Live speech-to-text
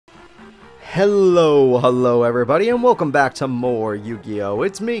Hello everybody, and welcome back to more Yu-Gi-Oh!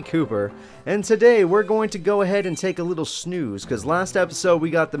 It's me, Cooper, and today we're going to go ahead and take a little snooze, because last episode we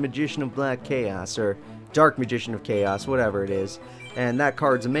got the Magician of Black Chaos, or Dark Magician of Chaos, whatever it is, and that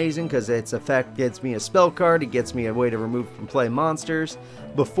card's amazing because its effect gets me a spell card, it gets me a way to remove from play monsters.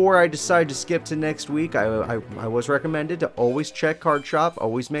 Before I decide to skip to next week, I was recommended to always check card shop,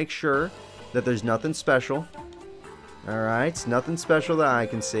 always make sure that there's nothing special. Alright, nothing special that I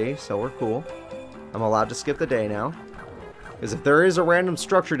can see, so we're cool. I'm allowed to skip the day now. Because if there is a random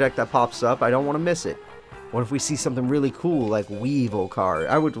structure deck that pops up, I don't want to miss it. What if we see something really cool like Weevil card?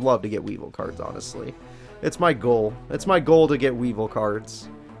 I would love to get Weevil cards, honestly. It's my goal. It's my goal to get Weevil cards.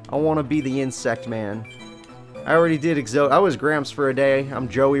 I want to be the insect man. I already did I was Gramps for a day. I'm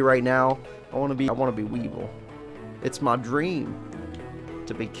Joey right now. I want to be Weevil. It's my dream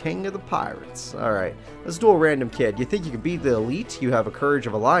to be king of the pirates. Alright, let's do a random kid. You think you can beat the elite? You have a courage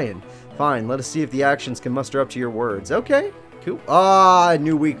of a lion. Fine, let us see if the actions can muster up to your words. Okay, cool. Ah,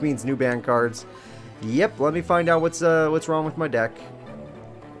 new week means new ban cards. Yep, let me find out what's wrong with my deck.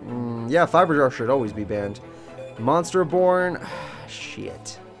 Yeah, Fiber Jar should always be banned. Monster Born.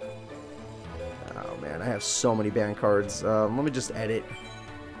 Shit. Oh man, I have so many ban cards. Let me just edit.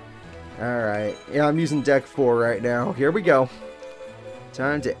 Alright, yeah, I'm using deck 4 right now. Here we go.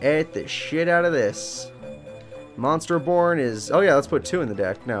 Time to edit the shit out of this. Monster Born is... Oh yeah, let's put 2 in the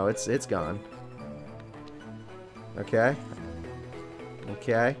deck. No, it's gone. Okay.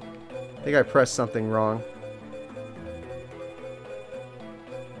 Okay. I think I pressed something wrong.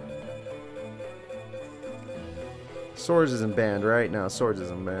 Swords isn't banned, right? No, Swords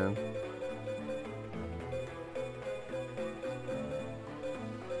isn't banned.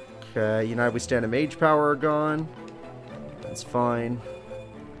 Okay, United We Stand and Mage Power are gone. That's fine.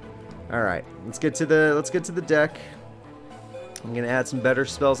 Alright, let's get to the deck. I'm gonna add some better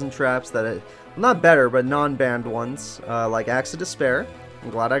spells and traps that not better, but non-banned ones, like Axe of Despair. I'm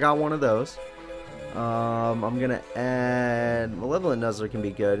glad I got one of those. I'm gonna add Malevolent Nuzzler can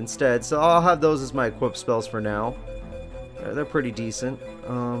be good instead, so I'll have those as my equip spells for now. They're pretty decent.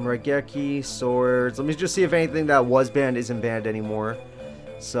 Raigeki, Swords. Let me just see if anything that was banned isn't banned anymore,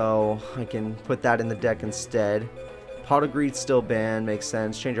 so I can put that in the deck instead. Pot of Greed's still banned, makes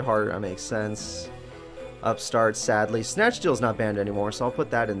sense. Change of Heart, that makes sense. Upstart, sadly. Snatch Steel's not banned anymore, so I'll put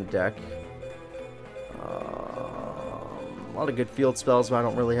that in the deck. A lot of good field spells, but I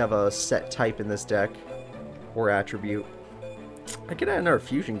don't really have a set type in this deck. Or attribute. I could add another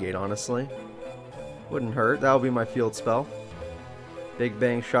Fusion Gate, honestly. Wouldn't hurt. That would be my field spell. Big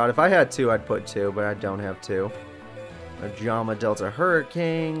Bang Shot. If I had 2, I'd put 2, but I don't have 2. Ajama Delta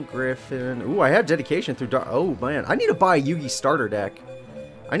Hurricane, Griffin. Ooh, I had Dedication through Dark. Oh man, I need to buy a Yugi starter deck.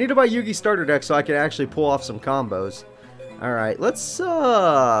 I need to buy Yugi starter deck so I can actually pull off some combos. All right, let's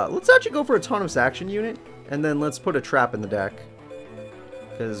actually go for Autonomous Action Unit, and then let's put a trap in the deck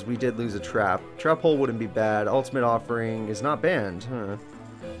because we did lose a trap. Trap Hole wouldn't be bad. Ultimate Offering is not banned. Huh.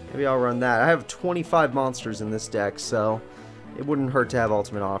 Maybe I'll run that. I have 25 monsters in this deck, so it wouldn't hurt to have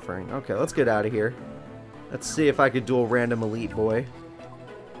Ultimate Offering. Okay, let's get out of here. Let's see if I could duel random elite boy.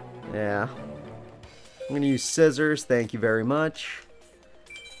 Yeah. I'm going to use scissors. Thank you very much.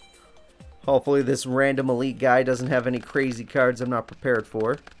 Hopefully this random elite guy doesn't have any crazy cards I'm not prepared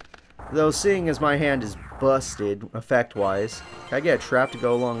for. Though seeing as my hand is busted effect-wise. Can I get a trap to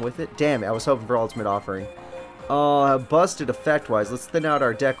go along with it? Damn it, I was hoping for Ultimate Offering. Busted effect-wise. Let's thin out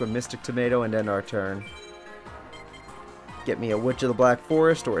our deck with Mystic Tomato and end our turn. Get me a Witch of the Black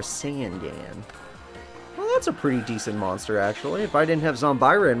Forest or a Sandan. That's a pretty decent monster, actually. If I didn't have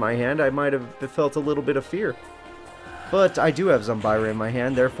Zombira in my hand, I might have felt a little bit of fear. But I do have Zombira in my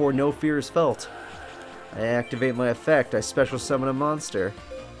hand, therefore no fear is felt. I activate my effect. I special summon a monster.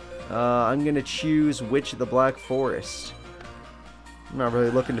 I'm going to choose Witch of the Black Forest. I'm not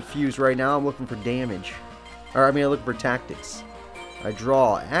really looking to fuse right now. I'm looking for damage. Or, I mean, I'm looking for tactics. I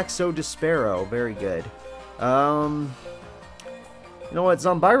draw Axo Despero. Very good. You know what,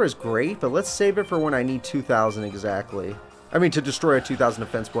 Zombira is great, but let's save it for when I need 2,000 exactly. I mean, to destroy a 2,000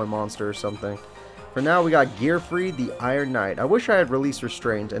 defense point monster or something. For now, we got Gearfried, the Iron Knight. I wish I had Release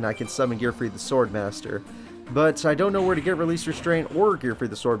Restraint and I could summon Gearfried, the Swordmaster. But I don't know where to get Release Restraint or Gearfried,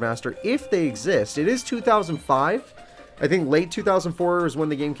 the Swordmaster, if they exist. It is 2005. I think late 2004 is when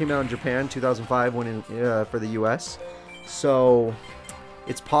the game came out in Japan. 2005 when in, for the US. So,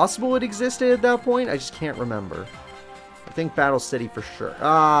 it's possible it existed at that point. I just can't remember. I think Battle City for sure.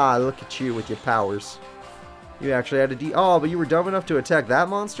 Ah, look at you with your powers. You actually had a Oh, but you were dumb enough to attack that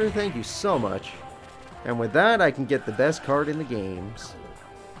monster? Thank you so much. And with that, I can get the best card in the games.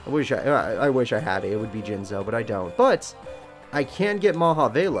 I wish I had it. It would be Jinzo, but I don't. But I can get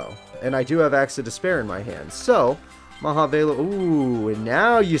Mahavelo. and I do have Axe of Despair in my hand. So, Mahavelo, ooh, and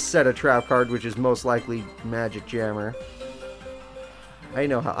now you set a trap card, which is most likely Magic Jammer. I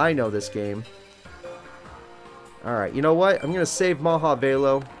know this game. Alright, you know what? I'm going to save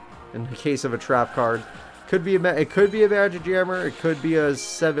Mahavelo in case of a trap card. It could be a Magic Jammer, it could be a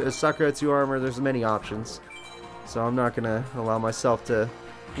Sakuretsu Armor, there's many options. So I'm not going to allow myself to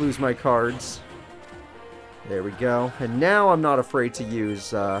lose my cards. There we go. And now I'm not afraid to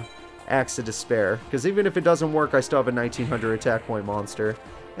use Axe of Despair, because even if it doesn't work, I still have a 1900 attack point monster,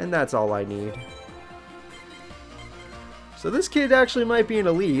 and that's all I need. So this kid actually might be an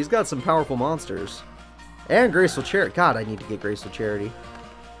elite. He's got some powerful monsters. And Graceful Charity. God, I need to get Graceful Charity.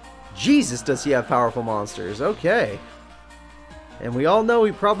 Jesus, does he have powerful monsters. Okay. And we all know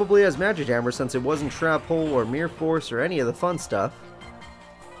he probably has Magic Hammer since it wasn't Trap Hole or Mere Force or any of the fun stuff.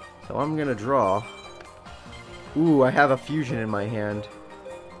 So I'm going to draw. Ooh, I have a fusion in my hand.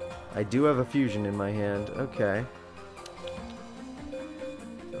 I do have a fusion in my hand. Okay.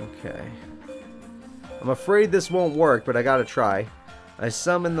 Okay. I'm afraid this won't work, but I gotta try. I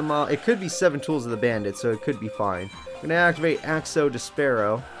summon the mob. It could be 7 Tools of the Bandit, so it could be fine. I'm gonna activate Axo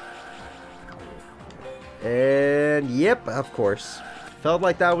Despero. And yep, of course. Felt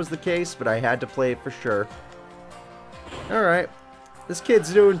like that was the case, but I had to play it for sure. Alright. This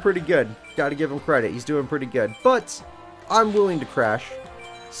kid's doing pretty good. Gotta give him credit. He's doing pretty good. But I'm willing to crash.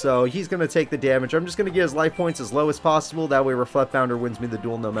 So he's gonna take the damage. I'm just gonna get his life points as low as possible. That way Reflect Bounder wins me the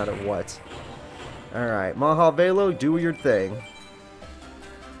duel no matter what. Alright, Mahavelo, do your thing.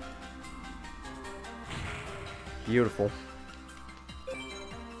 Beautiful.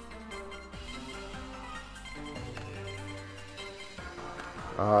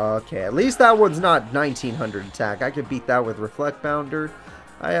 Okay, at least that one's not 1900 attack. I could beat that with Reflect Bounder.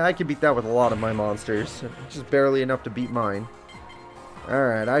 I could beat that with a lot of my monsters. Just barely enough to beat mine.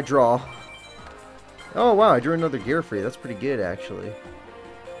 Alright, I draw. Oh wow, I drew another Gear Free. That's pretty good, actually.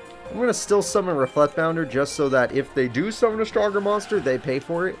 I'm going to still summon Reflect Bounder just so that if they do summon a stronger monster, they pay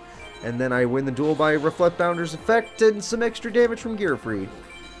for it. And then I win the duel by Reflect Bounder's effect and some extra damage from Gear Free.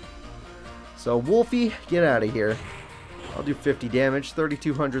 So, Wolfie, get out of here. I'll do 50 damage,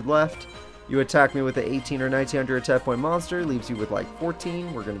 3200 left. You attack me with an 18 or 1900 attack point monster, leaves you with like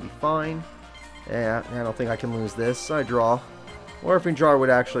 14. We're going to be fine. Yeah, I don't think I can lose this. I draw. Morphing Jar would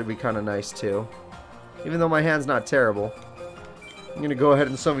actually be kind of nice too. Even though my hand's not terrible. I'm going to go ahead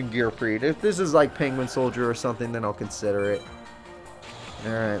and summon Gear Freed. If this is like Penguin Soldier or something, then I'll consider it.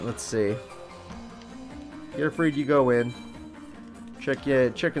 Alright, let's see. Gear Freed, you go in. Check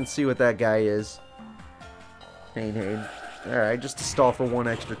and see what that guy is. Hain. Alright, just to stall for one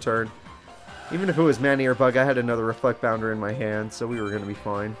extra turn. Even if it was Man-Eater Bug, I had another Reflect Bounder in my hand, so we were going to be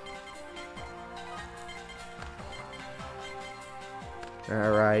fine.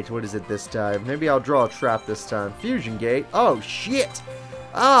 Alright, what is it this time? Maybe I'll draw a trap this time. Fusion Gate. Oh, shit!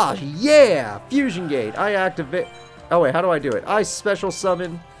 Ah, yeah! Fusion Gate. I activate... Oh, wait, how do I do it? I special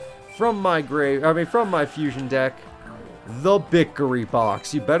summon from my from my fusion deck, the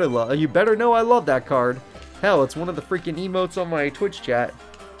Bickuribox. You better know I love that card. Hell, it's one of the freaking emotes on my Twitch chat.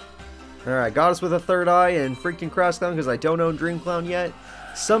 Alright, got us with a third eye and freaking Crash Clown because I don't own Dream Clown yet.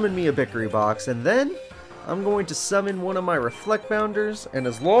 Summon me a Bickuribox, and then I'm going to summon one of my Reflect Bounders, and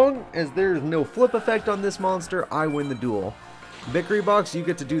as long as there's no flip effect on this monster, I win the duel. Bickuribox, you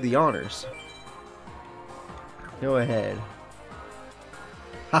get to do the honors. Go ahead.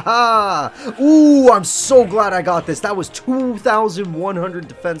 Haha! Ooh, I'm so glad I got this. That was 2,100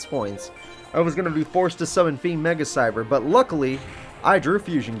 defense points. I was going to be forced to summon Fiend Mega Cyber, but luckily, I drew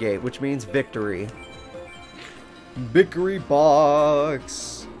Fusion Gate, which means victory.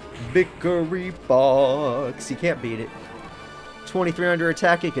 Bickuribox. Bickuribox. You can't beat it. 2,300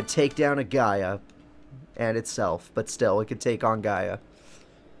 attack, it could take down a Gaia and itself, but still, it could take on Gaia.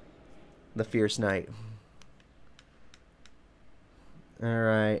 The Fierce Knight.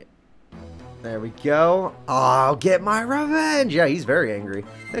 Alright. There we go. I'll get my revenge! Yeah, he's very angry.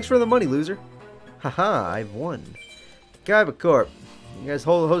 Thanks for the money, loser. Haha, I've won. Gaiba Corp. You guys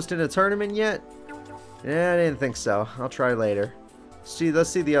hosting a tournament yet? Yeah, I didn't think so. I'll try later. Let's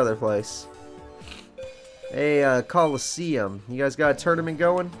see the other place. Hey, Coliseum. You guys got a tournament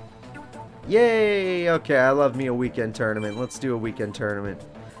going? Yay! Okay, I love me a weekend tournament. Let's do a weekend tournament.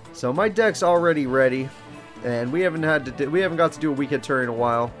 So my deck's already ready, and we haven't got to do a weekend tournament in a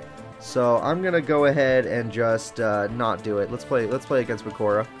while. So I'm gonna go ahead and just not do it. Let's play against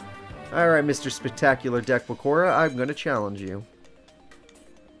Bakura. All right, Mr. Spectacular Deck Bakura, I'm gonna challenge you.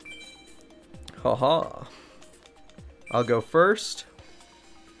 Haha. I'll go first.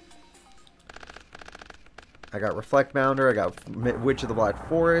 I got Reflect Bounder, I got Witch of the Black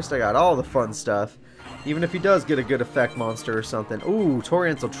Forest, I got all the fun stuff. Even if he does get a good effect monster or something. Ooh,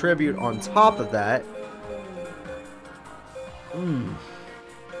 Torrential Tribute on top of that.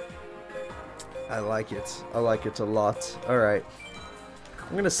 I like it. I like it a lot. Alright.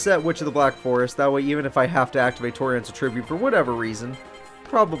 I'm going to set Witch of the Black Forest. That way, even if I have to activate Torrential Tribute for whatever reason,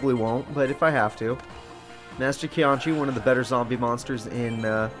 probably won't, but if I have to. Master Qianchi, one of the better zombie monsters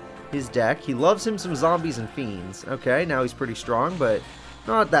in his deck. He loves him some zombies and fiends. Okay, now he's pretty strong, but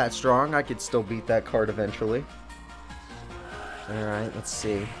not that strong. I could still beat that card eventually. Alright, let's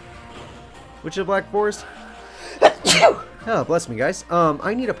see. Witch of the Black Forest? Oh, bless me, guys.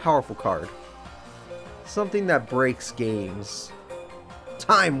 I need a powerful card. Something that breaks games.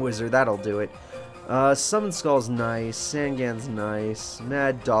 Time Wizard, that'll do it. Summon Skull's nice. Sangan's nice.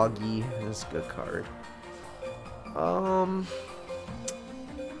 Mad Doggy is a good card.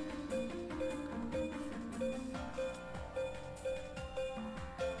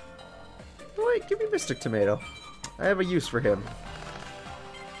 Wait, give me Mystic Tomato. I have a use for him.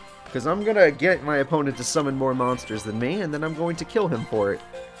 Because I'm going to get my opponent to summon more monsters than me, and then I'm going to kill him for it.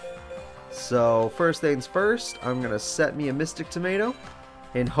 So, first things first, I'm going to set me a Mystic Tomato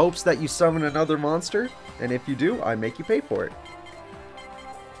in hopes that you summon another monster, and if you do, I make you pay for it.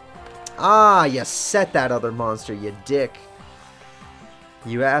 Ah, you set that other monster, you dick.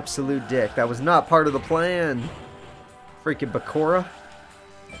 You absolute dick. That was not part of the plan. Freaking Bakura.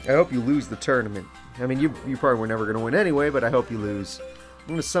 I hope you lose the tournament. I mean, you probably were never going to win anyway, but I hope you lose. I'm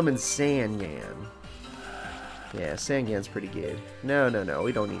going to summon Sangan. Yeah, Sangan's pretty good. No,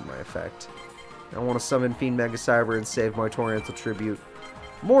 we don't need my effect. I want to summon Fiend Mega Cyber and save my Torrential Tribute.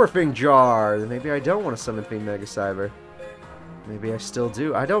 Morphing Jar! Maybe I don't want to summon Fiend Mega Cyber. Maybe I still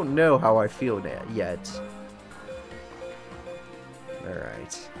do. I don't know how I feel yet.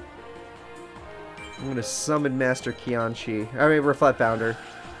 Alright. I'm going to summon Master Qianchi. I mean, Reflect Bounder.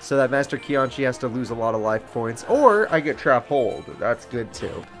 So that Master Qianchi has to lose a lot of life points. Or I get Trap Hold. That's good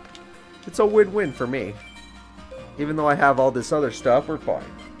too. It's a win-win for me. Even though I have all this other stuff, we're fine.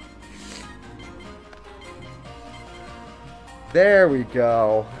 There we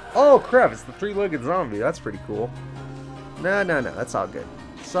go. Oh crap, it's the three-legged zombie. That's pretty cool. No, that's all good.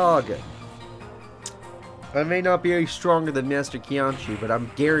 It's all good. I may not be any stronger than Master Qianchi, but I'm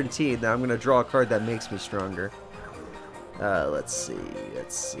guaranteed that I'm going to draw a card that makes me stronger. Let's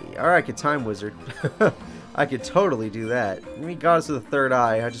see. Alright, I could Time Wizard. I could totally do that. Give me Goddess with a Third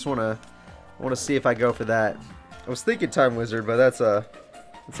Eye. I just want to see if I go for that. I was thinking Time Wizard, but that's a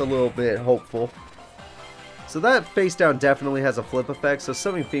little bit hopeful. So that face down definitely has a flip effect, so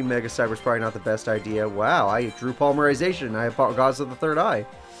summoning Fiend Mega Cyber is probably not the best idea. Wow, I drew Polymerization. I have Goddess of the Third Eye.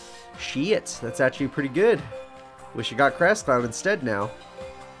 Shit, that's actually pretty good. Wish I got Crass Clown instead now.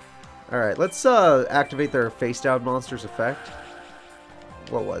 Alright, let's activate their face down monster's effect.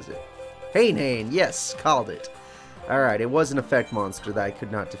 What was it? Hane, yes, called it. Alright, it was an effect monster that I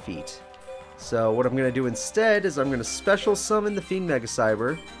could not defeat. So what I'm going to do instead is I'm going to special summon the Fiend Mega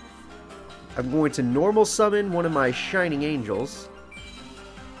Cyber. I'm going to normal summon one of my Shining Angels.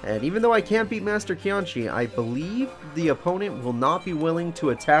 And even though I can't beat Master Qianchi, I believe the opponent will not be willing to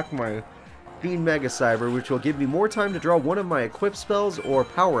attack my Fiend Mega Cyber, which will give me more time to draw one of my equip spells or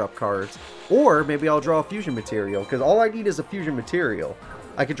power-up cards. Or maybe I'll draw a fusion material, because all I need is a fusion material.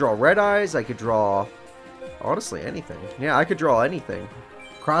 I could draw Red Eyes, I could draw, honestly, anything. Yeah, I could draw anything.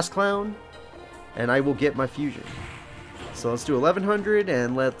 Cross Clown, and I will get my fusion. So let's do 1100,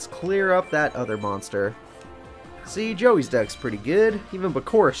 and let's clear up that other monster. See, Joey's deck's pretty good. Even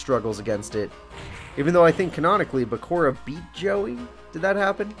Bakura struggles against it. Even though I think canonically Bakura beat Joey. Did that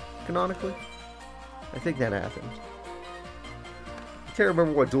happen? Canonically? I think that happened. I can't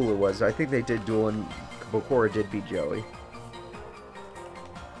remember what duel it was. I think they did duel and Bakura did beat Joey.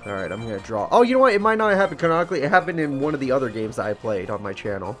 Alright, I'm going to draw. Oh, you know what? It might not have happened canonically. It happened in one of the other games that I played on my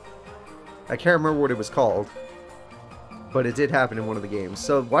channel. I can't remember what it was called. But it did happen in one of the games.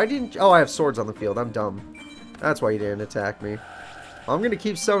 So why didn't... Oh, I have swords on the field. I'm dumb. That's why you didn't attack me. I'm going to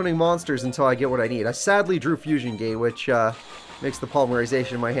keep summoning monsters until I get what I need. I sadly drew Fusion Gate, which makes the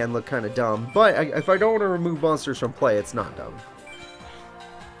polymerization in my hand look kind of dumb. But if I don't want to remove monsters from play, it's not dumb.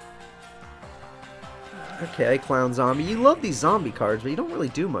 Okay, Clown Zombie. You love these zombie cards, but you don't really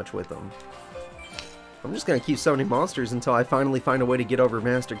do much with them. I'm just going to keep summoning monsters until I finally find a way to get over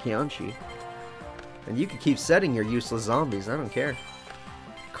Master Qianchi. And you can keep setting your useless zombies. I don't care.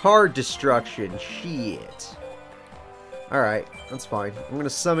 Card destruction. Shit. Alright, that's fine. I'm going to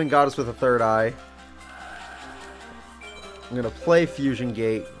summon Goddess with a Third Eye. I'm going to play Fusion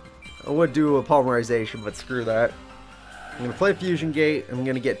Gate. I would do a polymerization, but screw that. I'm going to play Fusion Gate. I'm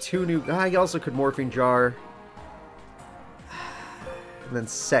going to get two new... I also could Morphing Jar. And then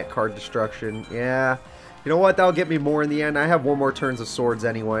set card destruction. Yeah. You know what? That'll get me more in the end. I have one more turns of swords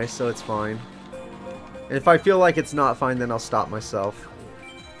anyway, so it's fine. And if I feel like it's not fine, then I'll stop myself.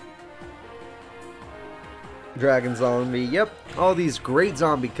 Dragon Zombie. Yep. All these great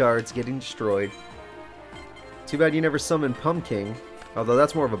zombie cards getting destroyed. Too bad you never summoned Pumpkin. Although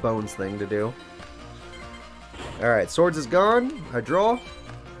that's more of a bones thing to do. Alright, swords is gone. I draw.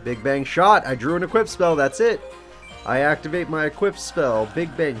 Big Bang Shot. I drew an equip spell. That's it. I activate my equip spell,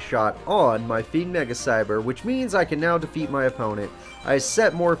 Big Bang Shot, on my Fiend Mega Cyber, which means I can now defeat my opponent. I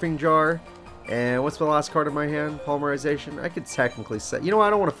set Morphing Jar, and what's the last card in my hand? Polymerization? I could technically set... You know what? I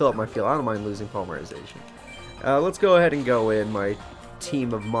don't want to fill up my field. I don't mind losing Polymerization. Let's go ahead and go in, my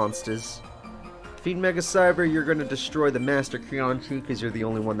team of monsters. Fiend Mega Cyber, you're going to destroy the Master Kyonchi because you're the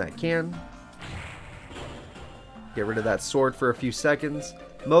only one that can. Get rid of that sword for a few seconds.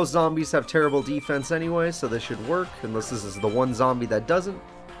 Most zombies have terrible defense anyway, so this should work, unless this is the one zombie that doesn't.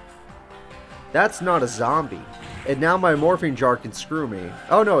 That's not a zombie. And now my Morphing Jar can screw me.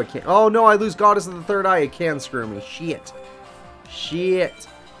 Oh no, it can't. Oh no, I lose Goddess of the Third Eye. It can screw me. Shit. Shit.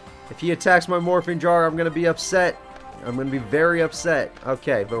 If he attacks my Morphing Jar, I'm going to be upset. I'm going to be very upset.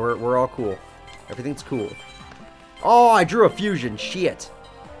 Okay, but we're all cool. Everything's cool. Oh, I drew a fusion. Shit.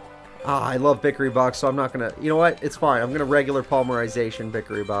 Ah, I love Bickuribox, so I'm not gonna... You know what? It's fine. I'm gonna regular Polymerization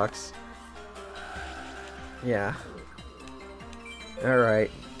Bickuribox. Yeah. Alright.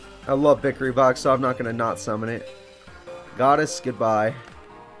 I love Bickuribox, so I'm not gonna not summon it. Goddess, goodbye.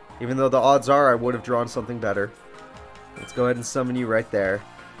 Even though the odds are I would have drawn something better. Let's go ahead and summon you right there.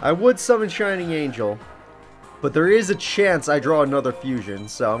 I would summon Shining Angel, but there is a chance I draw another fusion,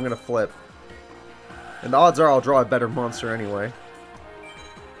 so I'm gonna flip. And the odds are I'll draw a better monster anyway.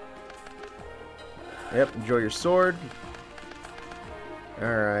 Yep, enjoy your sword.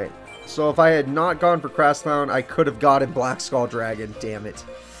 Alright. So if I had not gone for Crestbound, I could have gotten Black Skull Dragon. Damn it.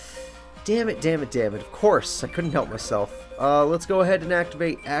 Damn it, damn it, damn it. Of course, I couldn't help myself. Let's go ahead and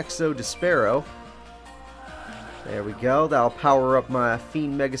activate Axo Despero. There we go. That'll power up my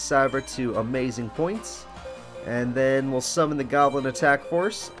Fiend Mega Cyber to amazing points. And then we'll summon the Goblin Attack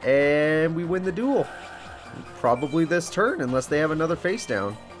Force, and we win the duel. Probably this turn, unless they have another face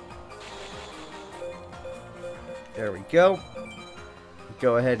down. There we go.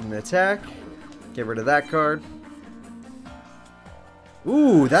 Go ahead and attack. Get rid of that card.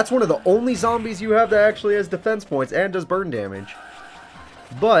 Ooh, that's one of the only zombies you have that actually has defense points and does burn damage.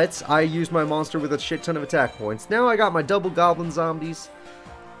 But I used my monster with a shit ton of attack points. Now I got my double goblin zombies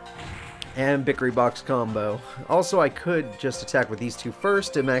and Bickuribox combo. Also, I could just attack with these two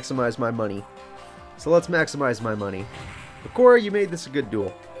first to maximize my money. So let's maximize my money. Bakura, you made this a good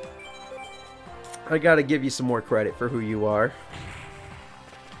duel. I gotta give you some more credit for who you are.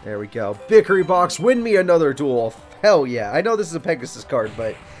 There we go. Bickuribox, win me another duel. Hell yeah. I know this is a Pegasus card,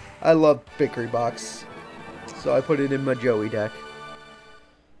 but I love Bickuribox. So I put it in my Joey deck.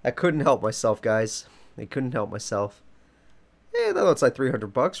 I couldn't help myself, guys. I couldn't help myself. Eh, that looks like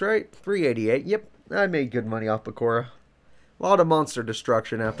 300 bucks, right? 388. Yep, I made good money off Bakura. A lot of monster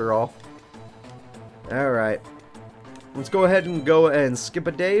destruction, after all. Alright. Let's go ahead and go and skip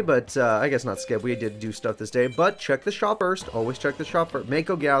a day, but I guess not skip. We did do stuff this day, but check the shop first. Always check the shop first.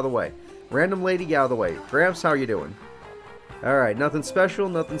 Mako, get out of the way. Random lady, get out of the way. Gramps, how you doing? Alright, nothing special,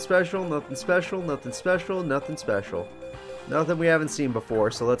 nothing special, nothing special, nothing special, nothing special. Nothing we haven't seen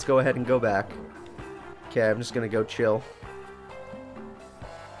before, so let's go ahead and go back. Okay, I'm just gonna go chill.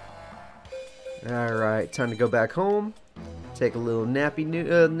 Alright, time to go back home. Take a little nappy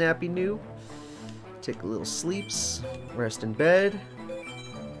new. Take a little sleeps. Rest in bed.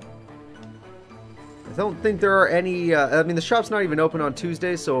 I don't think there are any... I mean, the shop's not even open on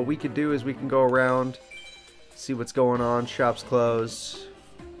Tuesday, so what we could do is we can go around, see what's going on. Shop's closed.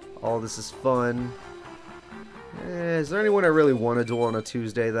 All this is fun. Is there anyone I really want to duel on a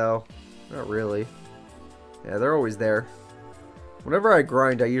Tuesday, though? Not really. Yeah, they're always there. Whenever I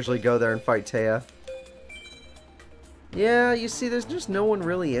grind, I usually go there and fight Taya. Yeah, you see, there's just no one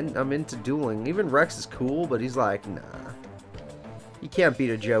really I'm into dueling. Even Rex is cool, but he's like, nah. You can't beat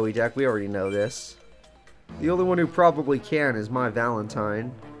a Joey deck, we already know this. The only one who probably can is my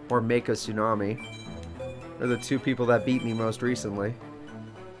Valentine, or Mako Tsunami. They're the two people that beat me most recently.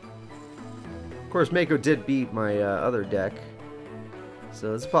 Of course, Mako did beat my other deck.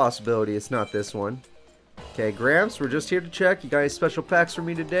 So it's a possibility it's not this one. Okay, Gramps, we're just here to check. You got any special packs for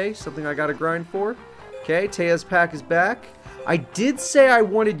me today? Something I gotta grind for? Okay, Taya's pack is back. I did say I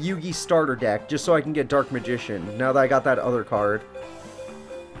wanted Yugi's starter deck, just so I can get Dark Magician, now that I got that other card.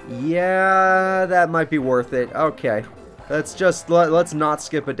 Yeah, that might be worth it. Okay. Let's not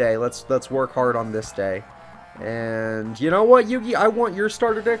skip a day. Let's work hard on this day. And you know what, Yugi? I want your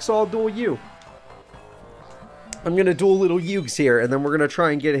starter deck, so I'll duel you. I'm going to duel little Yugs here, and then we're going to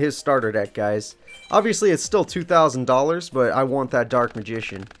try and get his starter deck, guys. Obviously, it's still $2,000, but I want that Dark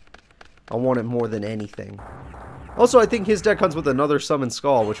Magician. I want it more than anything. Also, I think his deck comes with another Summon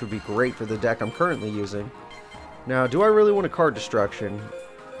Skull, which would be great for the deck I'm currently using. Now, do I really want a card destruction?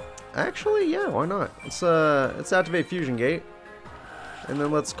 Actually, yeah, why not? Let's activate Fusion Gate. And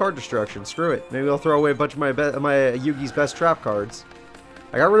then let's card destruction. Screw it. Maybe I'll throw away a bunch of my Yugi's best trap cards.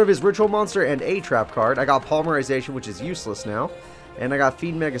 I got rid of his Ritual Monster and a trap card. I got Polymerization, which is useless now. And I got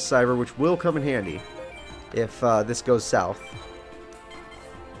Fiend Mega Cyber, which will come in handy if this goes south.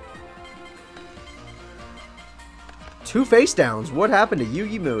 2 face downs. What happened to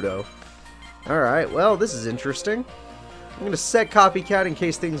Yugioh? Alright, well, this is interesting. I'm going to set Copycat in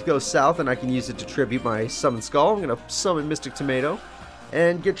case things go south and I can use it to tribute my Summon Skull. I'm going to summon Mystic Tomato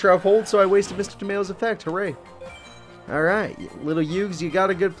and get Trap Hold, so I wasted Mystic Tomato's effect. Hooray. Alright, little Yugs, you got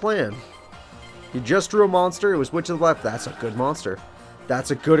a good plan. You just drew a monster. It was Witch of the Black. That's a good monster.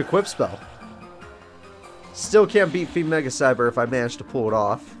 That's a good equip spell. Still can't beat Fiend Mega Cyber if I manage to pull it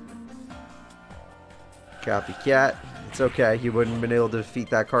off. Copycat. It's okay. You wouldn't have been able to defeat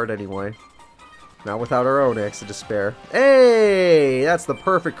that card anyway. Not without our own Axe of Despair. Hey! That's the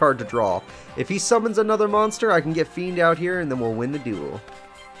perfect card to draw. If he summons another monster, I can get Fiend out here and then we'll win the duel.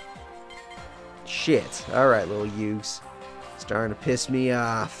 Shit. Alright, little Yugs. Starting to piss me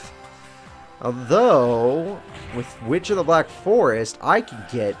off. Although, with Witch of the Black Forest, I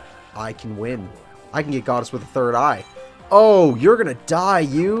can win. I can get Goddess with a third eye. Oh, you're gonna die,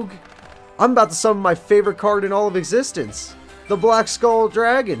 Yug. I'm about to summon my favorite card in all of existence. The Black Skull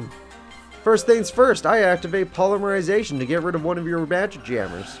Dragon. First things first, I activate Polymerization to get rid of one of your Magic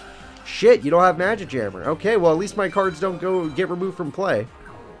Jammers. Shit, you don't have Magic Jammer. Okay, well at least my cards don't get removed from play.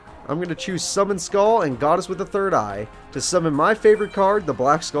 I'm going to choose Summon Skull and Goddess with a Third Eye to summon my favorite card, the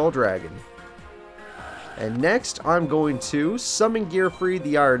Black Skull Dragon. And next, I'm going to summon Gearfried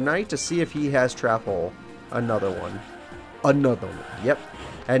the Iron Knight to see if he has Trap Hole. Another one. Another one. Yep.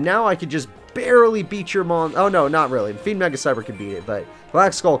 And now I could just barely beat your Oh no, not really. Fiend Mega Cyber could beat it, but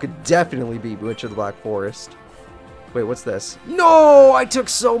Black Skull could definitely beat Witch of the Black Forest. Wait, what's this? No! I took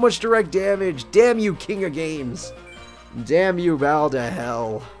so much direct damage! Damn you, King of Games! Damn you, Val to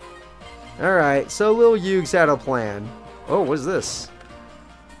hell. Alright, so Lil Yugs had a plan. Oh, what's this?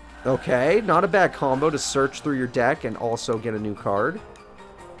 Okay, not a bad combo to search through your deck and also get a new card.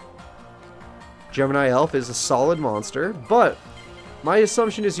 Gemini Elf is a solid monster, but my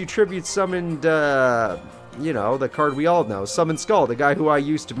assumption is you tribute summoned, you know, the card we all know, Summon Skull, the guy who I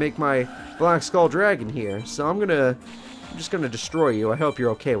used to make my Black Skull Dragon here. So I'm just gonna destroy you. I hope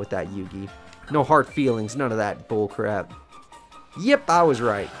you're okay with that, Yugi. No hard feelings, none of that bullcrap. Yep, I was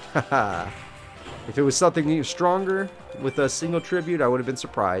right. Haha. If it was something even stronger with a single tribute, I would have been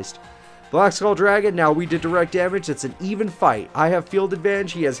surprised. Black Skull Dragon, now we did direct damage. It's an even fight. I have field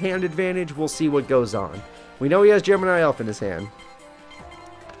advantage, he has hand advantage. We'll see what goes on. We know he has Gemini Elf in his hand.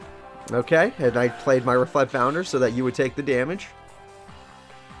 Okay, and I played my Reflect Founder so that you would take the damage.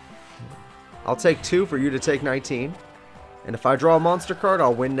 I'll take 2 for you to take 19. And if I draw a monster card,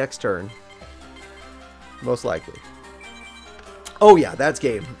 I'll win next turn. Most likely. Oh yeah, that's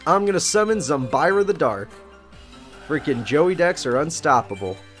game. I'm gonna summon Zumbira the Dark. Freaking Joey decks are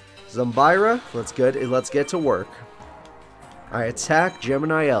unstoppable. Zumbira, let's get to work. I attack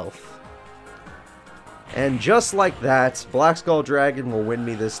Gemini Elf. And just like that, Black Skull Dragon will win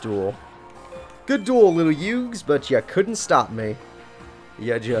me this duel. Good duel, little Yugs, but you couldn't stop me.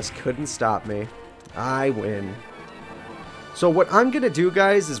 You just couldn't stop me. I win. So what I'm going to do,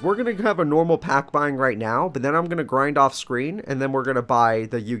 guys, is we're going to have a normal pack buying right now, but then I'm going to grind off screen, and then we're going to buy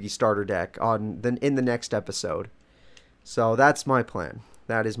the Yugi starter deck in the next episode. So that's my plan.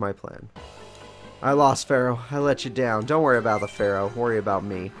 That is my plan. I lost, Pharaoh. I let you down. Don't worry about the Pharaoh. Worry about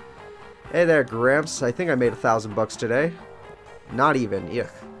me. Hey there, Gramps. I think I made $1,000 today. Not even.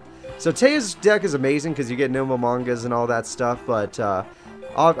 Yuck. So Teia's deck is amazing because you get Noma mangas and all that stuff, but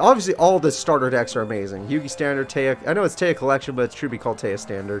obviously all the starter decks are amazing. Yugi Standard, Teia. I know it's Teia Collection, but it should be called Teia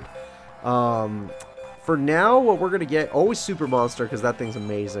Standard. For now, what we're gonna get, always Super Monster because that thing's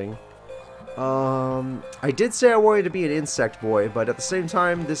amazing. I did say I wanted to be an Insect Boy, but at the same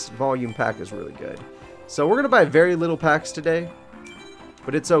time, this volume pack is really good. So we're gonna buy very little packs today.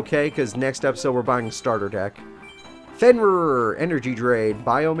 But it's okay, because next episode we're buying a starter deck. Fenrir, Energy Drain,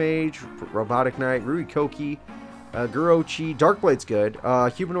 Biomage, Robotic Knight, Ruikoki, Gurochi, Darkblade's good,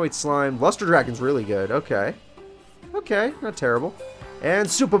 Humanoid Slime, Luster Dragon's really good, okay. Okay, not terrible. And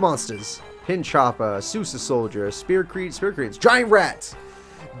Super Monsters, Pinchoppa, Sousa Soldier, Spear Creeds, Giant Rats,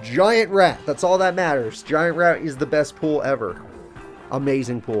 Giant Rat. That's all that matters. Giant Rat is the best pool ever.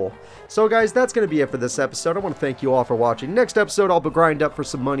 Amazing pool. So guys, that's going to be it for this episode. I want to thank you all for watching. Next episode, I'll grind up for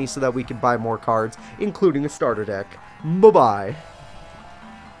some money so that we can buy more cards, including a starter deck. Bye-bye.